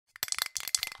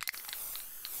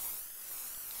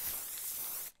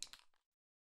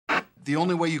the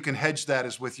only way you can hedge that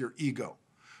is with your ego,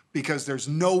 because there's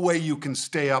no way you can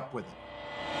stay up with it.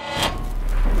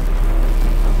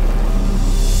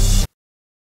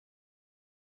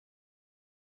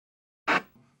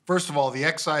 First of all, the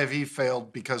XIV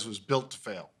failed because it was built to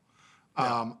fail.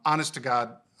 Honest to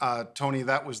God, Tony,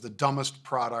 that was the dumbest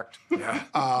product. Yeah.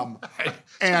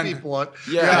 And to be blunt.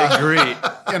 Yeah, I agree.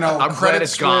 You know, I'm glad Credit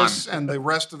it's gone. Suisse and the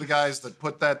rest of the guys that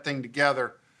put that thing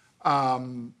together.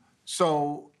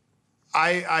 So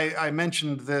I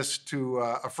mentioned this to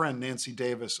a friend, Nancy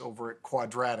Davis, over at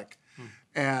Quadratic.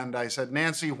 And I said,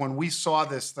 Nancy, when we saw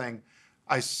this thing,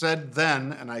 I said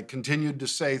then, and I continued to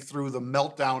say through the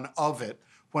meltdown of it,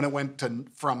 when it went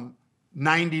from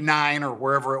 99 or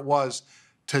wherever it was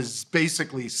to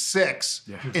basically 6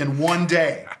 in one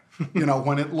day, you know,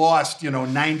 when it lost,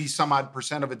 90 some odd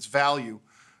 % of its value.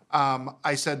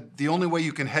 I said, the only way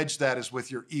you can hedge that is with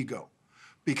your ego,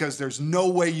 because there's no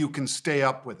way you can stay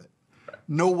up with it.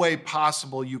 No way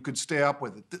possible you could stay up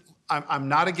with it. I'm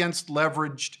not against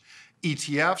leveraged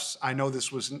ETFs. I know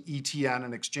this was an ETN,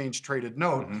 an exchange traded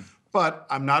note, but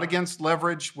I'm not against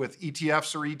leverage with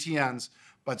ETFs or ETNs.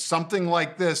 But something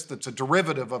like this, that's a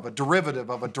derivative of a derivative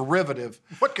of a derivative.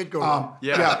 What could go wrong?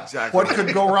 Yeah, exactly. What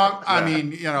could go wrong? I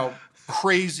mean,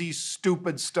 crazy,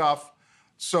 stupid stuff.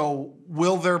 So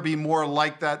will there be more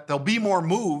like that? There'll be more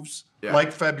moves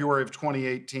like February of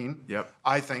 2018,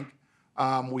 I think.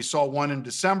 We saw one in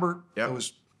December. It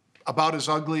was about as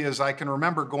ugly as I can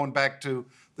remember, going back to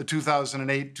the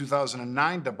 2008,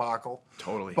 2009 debacle.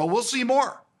 Totally. But we'll see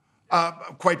more.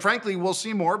 Quite frankly, we'll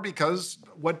see more, because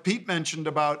what Pete mentioned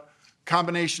about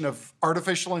combination of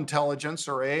artificial intelligence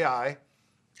or AI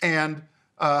and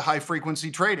high-frequency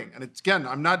trading. And it's, again,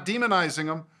 I'm not demonizing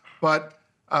them, but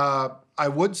I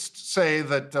would say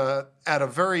that at a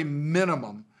very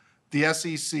minimum, the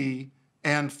SEC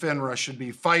and FINRA should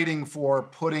be fighting for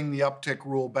putting the uptick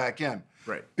rule back in.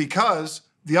 Right. Because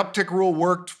the uptick rule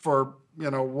worked for,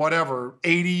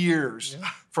 80 years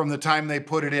from the time they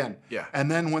put it in. Yeah. And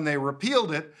then when they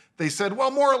repealed it, they said, well,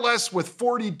 more or less with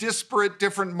 40 disparate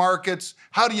different markets,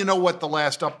 how do you know what the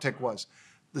last uptick was?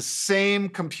 The same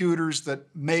computers that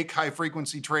make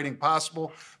high-frequency trading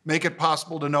possible make it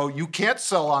possible to know you can't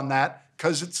sell on that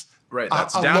because it's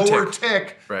a lower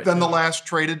tick than the last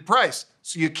traded price.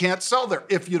 So you can't sell there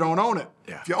if you don't own it.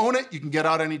 Yeah. If you own it, you can get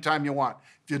out anytime you want.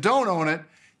 If you don't own it,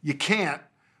 you can't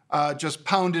just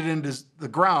pound it into the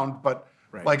ground. But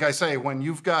like I say, when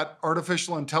you've got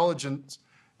artificial intelligence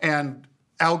and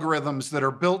algorithms that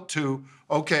are built to,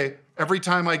 okay, every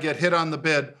time I get hit on the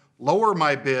bid, lower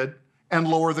my bid and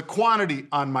lower the quantity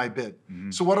on my bid.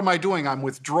 So what am I doing? I'm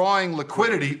withdrawing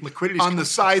liquidity on the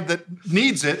side that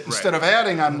needs it. Instead of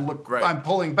adding, I'm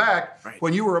pulling back.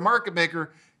 When you were a market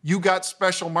maker, you got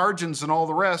special margins and all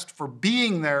the rest for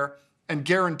being there and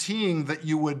guaranteeing that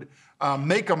you would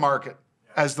make a market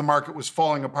as the market was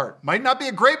falling apart. Might not be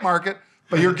a great market,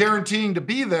 but you're guaranteeing to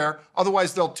be there.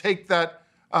 Otherwise, they'll take that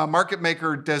market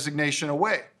maker designation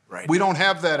away. We don't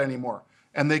have that anymore.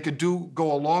 And they could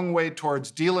go a long way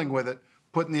towards dealing with it,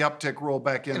 putting the uptick rule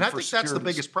back in. And I think that's the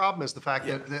biggest problem, is the fact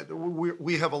that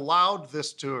we have allowed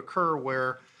this to occur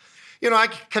where, I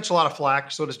catch a lot of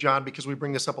flack, so does John, because we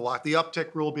bring this up a lot. The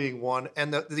uptick rule being one,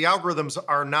 and the algorithms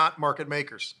are not market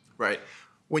makers. Right.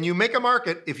 When you make a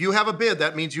market, if you have a bid,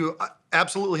 that means you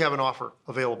absolutely have an offer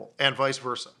available, and vice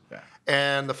versa. Yeah.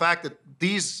 And the fact that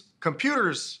these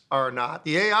computers are not,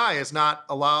 the AI is not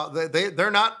allowed,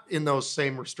 they're not in those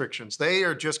same restrictions. They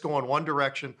are just going one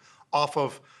direction off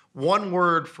of one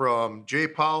word from Jay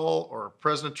Powell or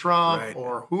President Trump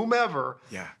or whomever.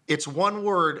 Yeah. It's one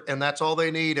word, and that's all they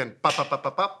need, and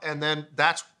and then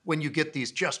that's when you get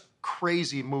these just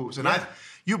crazy moves. And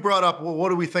you brought up, well, what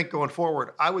do we think going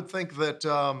forward? I would think that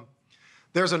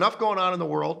there's enough going on in the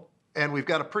world, and we've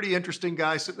got a pretty interesting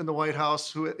guy sitting in the White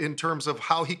House who, in terms of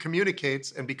how he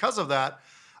communicates, and because of that,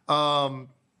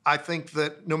 I think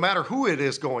that no matter who it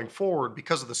is going forward,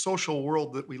 because of the social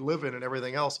world that we live in and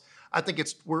everything else, I think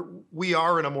we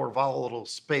are in a more volatile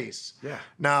space. Yeah.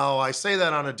 Now, I say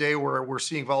that on a day where we're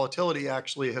seeing volatility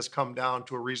actually has come down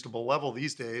to a reasonable level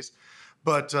these days,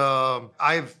 but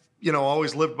I've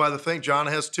always lived by the thing. John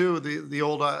has too, the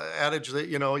old adage that,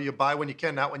 you buy when you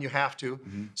can, not when you have to.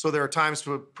 So there are times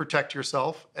to protect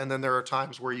yourself, and then there are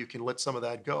times where you can let some of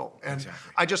that go. And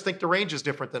I just think the range is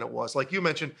different than it was. Like you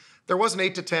mentioned, there was an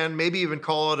 8 to 10, maybe even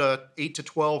call it a 8 to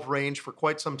 12 range for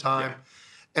quite some time. Yeah.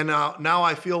 And now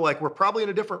I feel like we're probably in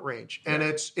a different range. And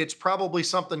it's probably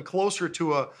something closer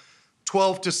to a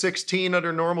 12 to 16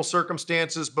 under normal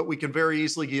circumstances, but we can very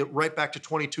easily get right back to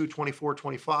 22, 24,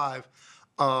 25.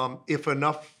 If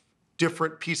enough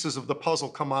different pieces of the puzzle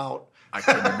come out I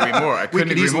couldn't agree more. I couldn't we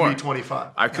could agree easily more. be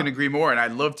 25. I couldn't agree more. And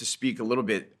I'd love to speak a little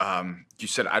bit. You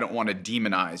said I don't want to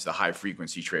demonize the high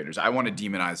frequency traders. I want to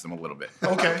demonize them a little bit.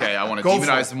 Okay. I want to Go for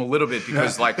demonize it. them a little bit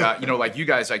because, like you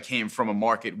guys, I came from a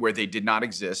market where they did not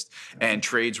exist, and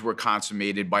trades were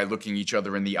consummated by looking each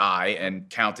other in the eye and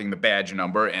counting the badge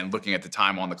number and looking at the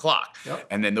time on the clock. Yep.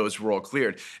 And then those were all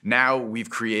cleared. Now we've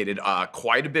created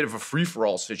quite a bit of a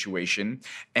free-for-all situation.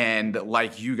 And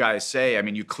like you guys say, I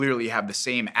mean, you clearly have the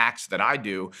same acts that I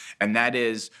do, and that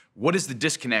is, what is the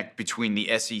disconnect between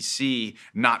the SEC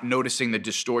not noticing the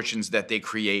distortions that they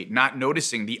create, not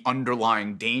noticing the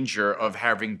underlying danger of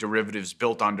having derivatives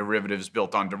built on derivatives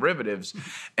built on derivatives?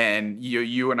 And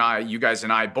you guys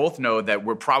and I both know that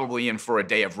we're probably in for a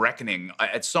day of reckoning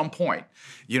at some point,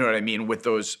 you know what I mean, with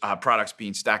those products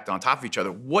being stacked on top of each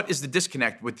other. What is the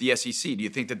disconnect with the SEC? Do you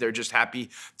think that they're just happy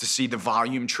to see the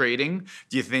volume trading?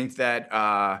 Do you think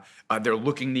that they're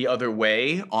looking the other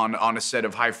way on a set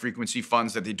of high-frequency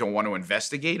funds that they don't want to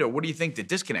investigate? Or what do you think the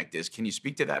disconnect is? Can you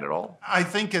speak to that at all? I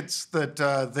think it's that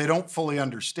they don't fully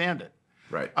understand it.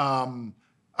 Right.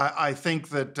 I think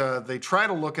that they try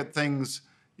to look at things,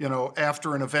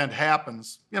 after an event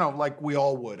happens, like we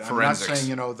all would. Forensics.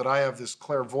 I'm not saying, that I have this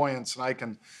clairvoyance and I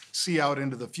can see out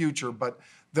into the future, but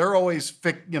they're always,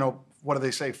 what do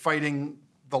they say, fighting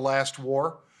the last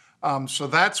war. So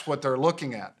that's what they're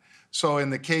looking at. So in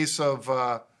the case of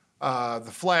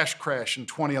the flash crash in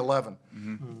 2011,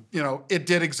 it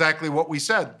did exactly what we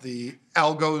said. The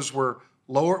algos were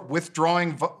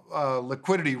withdrawing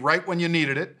liquidity right when you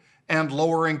needed it and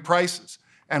lowering prices.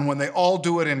 And when they all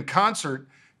do it in concert,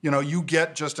 you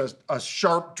get just a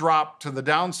sharp drop to the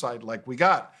downside like we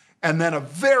got. And then a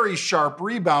very sharp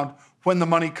rebound when the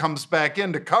money comes back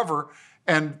in to cover.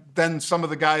 And then some of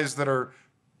the guys that are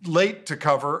late to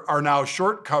cover are now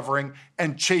short covering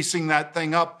and chasing that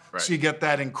thing up. Right. So you get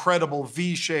that incredible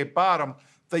V-shaped bottom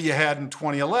that you had in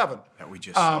 2011. That we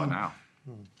just saw now.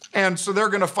 And so they're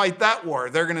going to fight that war.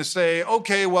 They're going to say,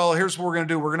 okay, well, here's what we're going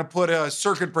to do. We're going to put a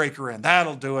circuit breaker in.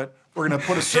 That'll do it. We're going to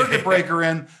put a circuit breaker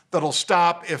in that'll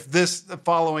stop if the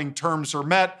following terms are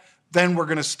met. Then we're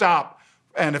going to stop.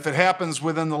 And if it happens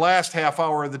within the last half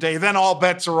hour of the day, then all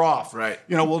bets are off. Right.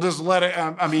 We'll just let it,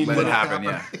 Let it happen,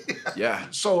 yeah. Yeah.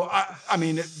 So,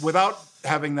 without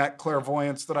having that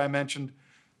clairvoyance that I mentioned,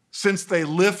 since they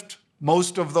lift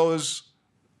most of those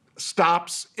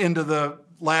stops into the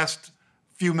last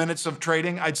few minutes of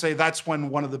trading, I'd say that's when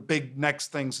one of the big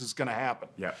next things is going to happen.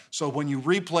 Yeah. So when you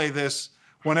replay this,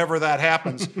 whenever that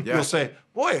happens, you'll say,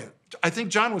 boy, I think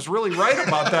John was really right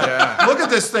about that. Yeah. Look at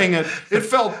this thing. It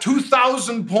fell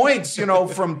 2,000 points,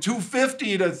 from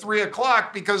 250 to 3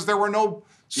 o'clock because there were no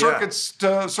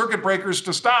circuit breakers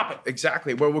to stop it.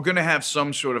 Exactly. Well, we're going to have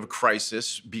some sort of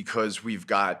crisis because we've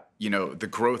got, the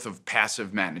growth of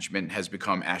passive management has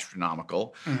become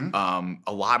astronomical. Mm-hmm.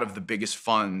 A lot of the biggest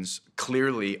funds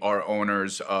clearly are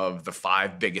owners of the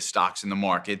 5 biggest stocks in the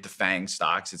market, the FANG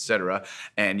stocks, et cetera.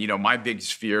 And, my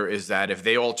biggest fear is that if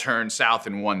they all turn south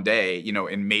in one day,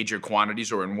 in major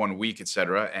quantities or in 1 week, et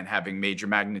cetera, and having major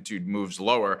magnitude moves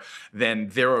lower, then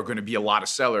there are going to be a lot of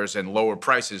sellers, and lower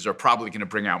prices are probably going to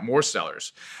bring out more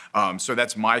sellers. So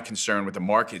that's my concern with the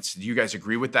markets. Do you guys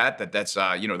agree with that? That's,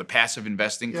 the passive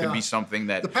investing could be something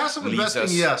that the passive leads investing,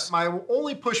 us. yes. My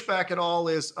only pushback at all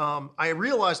is I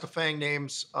realize the FANG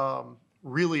names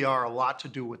really are a lot to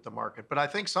do with the market, but I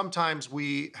think sometimes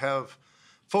we have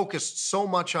focused so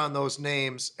much on those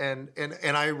names, and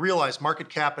I realize market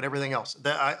cap and everything else.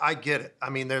 I get it. I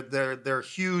mean, they're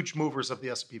huge movers of the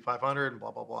S&P 500 and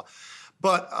blah blah blah.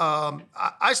 But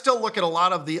I still look at a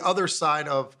lot of the other side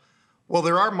of, well,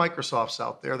 there are Microsofts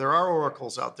out there, there are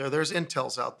Oracles out there, there's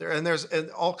Intels out there, and there's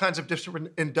all kinds of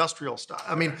different industrial stuff.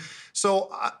 I mean, so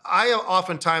I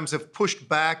oftentimes have pushed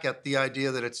back at the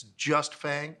idea that it's just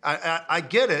FANG. I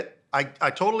get it. I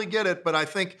totally get it, but I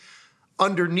think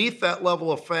underneath that level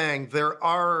of FANG, there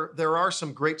are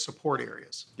some great support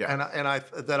areas. Yeah. And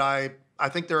I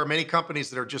think there are many companies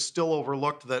that are just still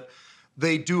overlooked, that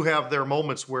they do have their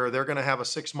moments where they're going to have a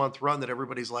 6-month run that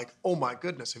everybody's like, oh my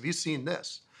goodness, have you seen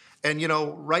this? And,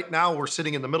 right now we're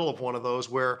sitting in the middle of one of those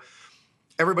where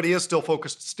everybody is still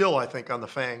focused, I think, on the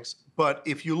FANGs. But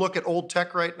if you look at old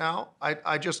tech right now,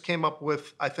 I just came up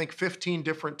with, I think, 15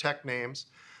 different tech names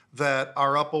that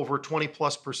are up over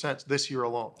 20+% this year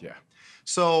alone. Yeah.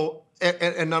 So,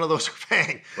 and none of those are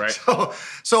FANG. Right.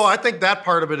 So I think that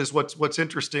part of it is what's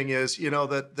interesting is,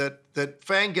 that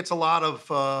FANG gets a lot of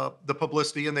the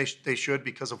publicity, and they should,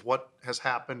 because of what has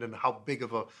happened and how big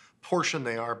of a portion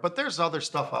they are. But there's other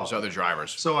stuff out there. There's other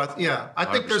drivers. So I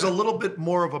think there's a little bit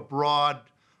more of a broad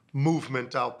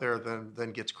movement out there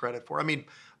than gets credit for. I mean,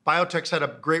 biotech's had a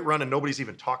great run and nobody's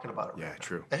even talking about it. Yeah,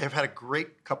 true. They have had a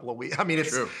great couple of weeks. I mean,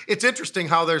 it's interesting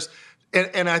how there's,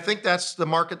 and I think that's the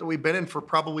market that we've been in for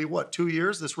probably 2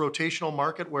 years, this rotational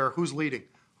market where who's leading?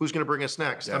 Who's going to bring us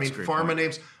next? Yeah, I mean, that's a great pharma point.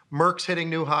 names, Merck's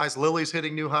hitting new highs, Lilly's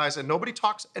hitting new highs, and nobody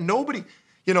talks, and nobody,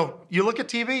 you look at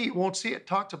TV, you won't see it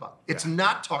talked about. It's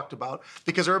not talked about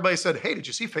because everybody said, hey, did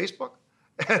you see Facebook?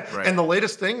 Right. And the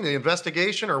latest thing, the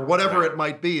investigation or whatever it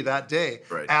might be that day,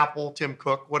 Right. Apple, Tim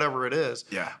Cook, whatever it is.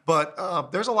 Yeah.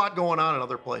 But there's a lot going on in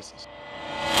other places.